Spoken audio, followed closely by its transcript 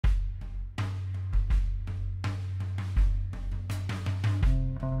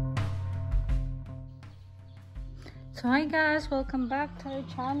So hi guys, welcome back to our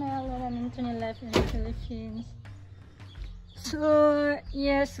channel on an internet life in the Philippines. So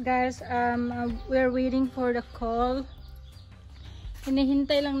yes guys, we're waiting for the call.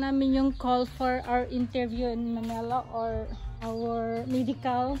 Hinihintay lang namin yung call for our interview in Manila or our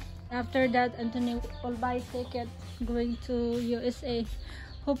medical. After that, Anthony will buy ticket going to USA.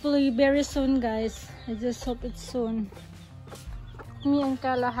 Hopefully very soon guys. I just hope it's soon. Me and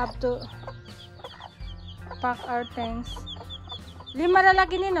Kyla have to pack our things. 5 na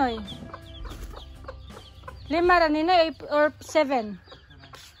lagi ninoy. 5 na ninoy or 7?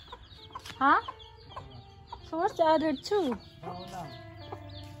 Huh? So what's the other 2?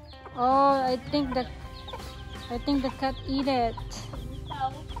 Oh, I think the cat eat it.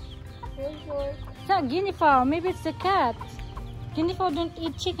 It's not guinea fowl. Maybe it's the cat. Guinea fowl don't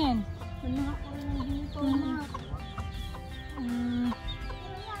eat chicken.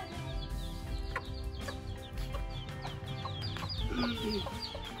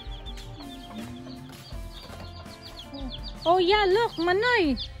 Oh yeah, look,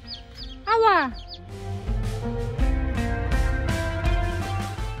 Manoy. Awa.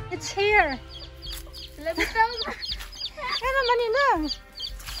 It's here. Ano naman yun?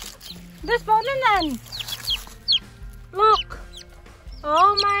 This bananan. Look.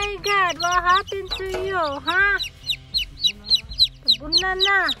 Oh my God, what happened to you, huh? Tabunan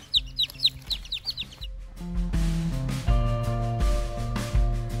na.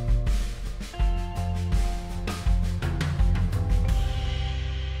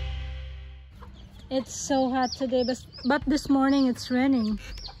 It's so hot today, but this morning it's raining,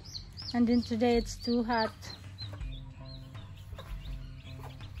 and then today it's too hot.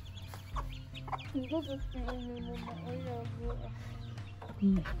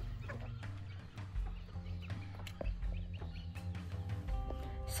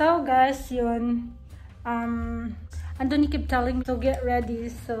 So guys, yun. Anthony keep telling me to get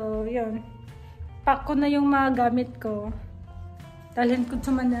ready, so yun. Pack ko na yung mga gamit ko. Dalhin ko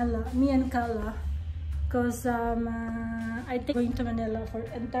to Manila, me and Kyla. Because I think going to Manila for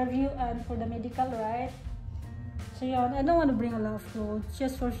interview and for the medical, right? So yun, I don't want to bring a lot of food,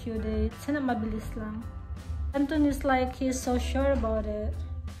 just for a few days. Sana mabilis lang. Anton is like, he's so sure about it.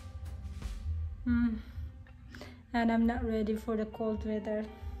 And I'm not ready for the cold weather.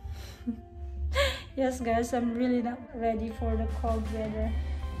 Yes guys, I'm really not ready for the cold weather.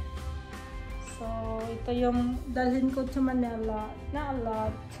 So ito yung dalhin ko to Manila. Not a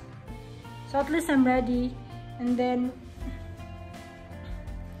lot. So at least I'm ready, and then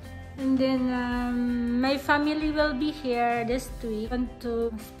my family will be here this week. Want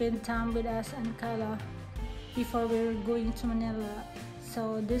to spend time with us and Kyla before we're going to Manila.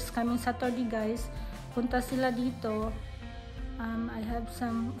 So this coming Saturday guys, punta sila dito. I have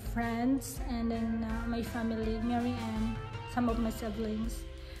some friends and then my family, Mary and some of my siblings.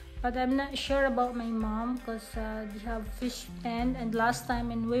 But I'm not sure about my mom because they have fish pen, and last time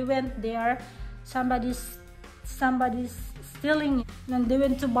when we went there, somebody's stealing it. And they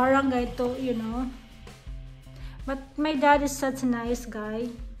went to barangay to, you know. But my dad is such a nice guy.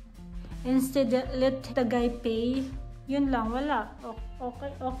 Instead, let the guy pay. Yun lang, wala.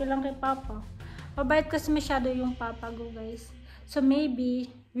 Okay lang kay Papa. Mabait kasi masyado yung Papa ko, guys. So maybe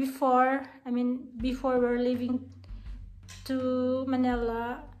before we're leaving to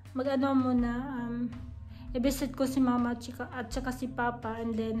Manila, mag-ano muna, i-visit ko si Mama at saka si Papa,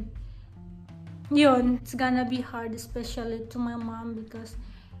 and then yun, it's gonna be hard especially to my mom because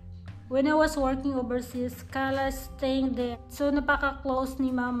when I was working overseas, Kyla is staying there, so napaka-close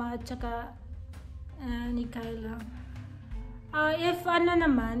ni Mama at saka ni Kyla. If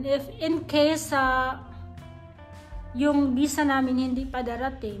in case yung visa namin hindi pa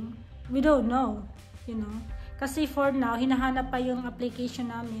darating, we don't know, you know. Kasi for now, hinahanap pa yung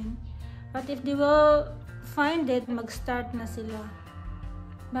application namin. But if they will find it, mag-start na sila.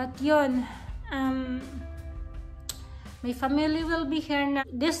 But yun, my family will be here na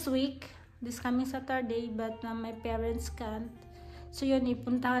this week, this coming Saturday, but my parents can't. So yun,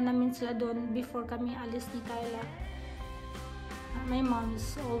 ipuntahan namin sila doon before kami alis ni Kyla. My mom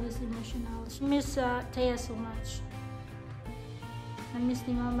is always emotional. She miss Taya so much. Na-miss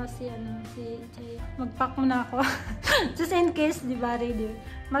ni Mama si Taya. Mag-pack muna ako. Just in case, di ba, ready?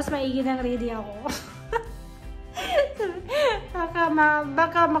 Mas maigi ng ready ako.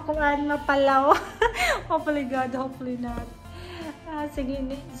 baka makuhaan, mapalaw. Hopefully God, hopefully not. Sige,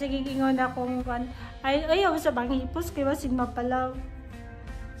 ingon akong ayaw sa bangipos, kaya masig mapalaw.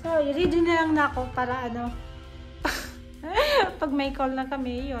 So, ready na lang na ako para pag may call na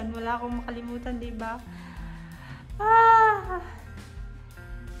kami, yun, wala akong makalimutan, di ba?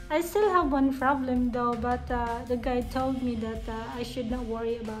 I still have one problem though, but the guy told me that I should not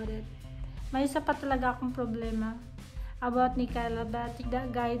worry about it. May isa pa talaga akong problema about ni Kyla, but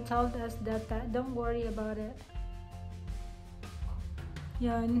that guy told us that don't worry about it.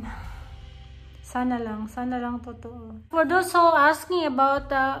 Yun. Sana lang totoo. For those who asking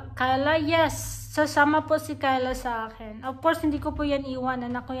about Kyla, yes, sasama po si Kyla sa akin. Of course, hindi ko po yan iwan,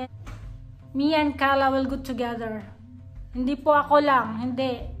 anak ko yan. Me and Kyla will go together. Hindi po ako lang,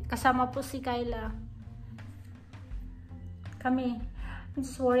 hindi. Kasama po si Kyla. Kami. I'm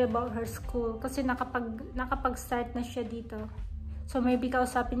just worry about her school kasi nakapag-start na siya dito. So maybe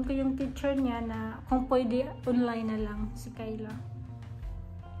kausapin ko yung teacher niya na kung pwede online na lang si Kyla.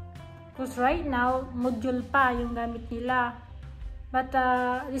 Because right now, module pa yung gamit nila. But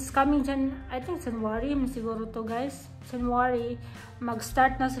this coming I think January, siguro to guys. January,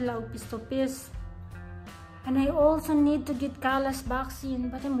 mag-start na sila office to office. And I also need to get Kyla's vaccine,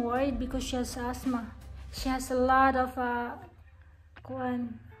 but I'm worried because she has asthma. She has a lot of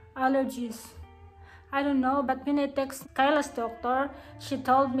allergies. I don't know, but when I text Kyla's doctor, she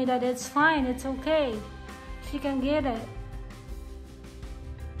told me that it's fine, it's okay. She can get it.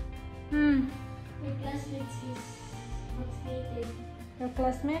 My classmate is vaccinated. Your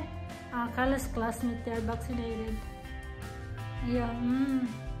classmate? Kyla's classmate, they're vaccinated. Yeah.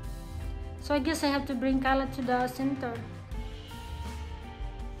 So I guess I have to bring Kyla to the center.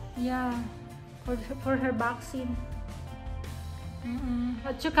 Yeah, for her vaccine.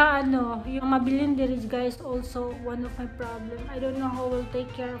 At saka yung mabiling dirige guys, also one of my problem. I don't know how we'll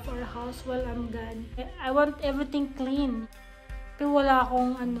take care of our house while I'm gone. I want everything clean. Pero wala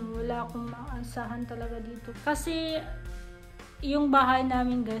akong maasahan talaga dito. Kasi yung bahay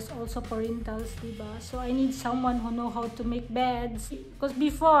namin guys, also for rentals, diba? So I need someone who know how to make beds. Because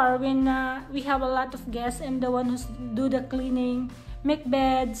before, when we have a lot of guests, I'm the one who's do the cleaning, make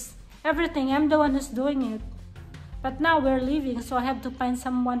beds, everything. I'm the one who's doing it. But now we're leaving, so I have to find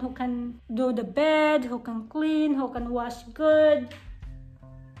someone who can do the bed, who can clean, who can wash good.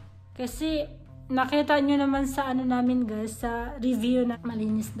 Kasi nakita nyo naman sa namin guys, sa review na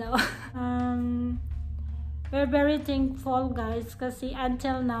malinis daw. We're very thankful guys kasi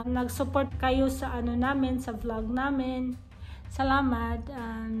until now, nag-support kayo sa namin, sa vlog namin. Salamat.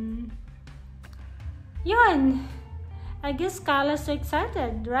 Yun. I guess Kyla's so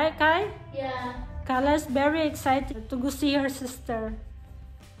excited, right Kai? Yeah. Kyla's very excited to go see her sister.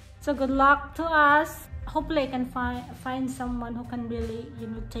 So good luck to us. Hopefully I can find someone who can really,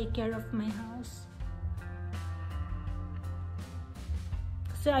 take care of my house.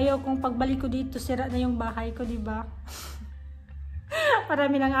 Kasi ayaw kong pagbalik ko dito, sira na yung bahay ko, diba?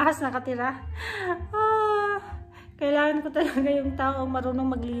 Marami ng ahas nakatira. Kailangan ko talaga yung taong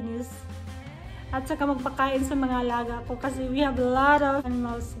marunong maglinis. At saka magpakain sa mga alaga ko kasi we have a lot of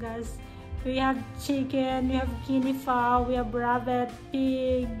animals, guys. We have chicken, we have guinea fowl, we have rabbit,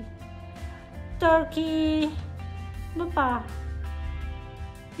 pig, turkey, ano pa?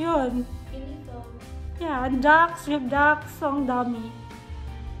 Yun. Guinea fowl. Yeah, and ducks, we have ducks, so ang dami.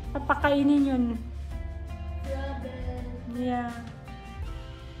 Papakainin yun. Rabbit. Yeah.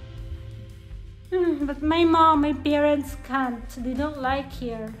 But my mom, my parents can't. They don't like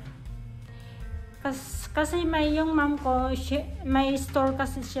here. Kasi yung mom ko, may store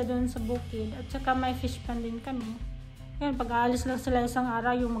kasi siya doon sa bukid. At saka may fish pan din kami. Yan, pag aalis lang sila isang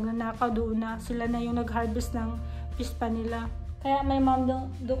araw, yung magnanakaw doon na. Sila na yung nag-harvest ng fish pan nila. Kaya my mom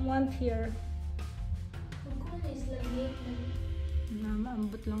don't want here.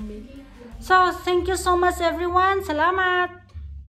 Maambot lang, babe. So, thank you so much everyone. Salamat!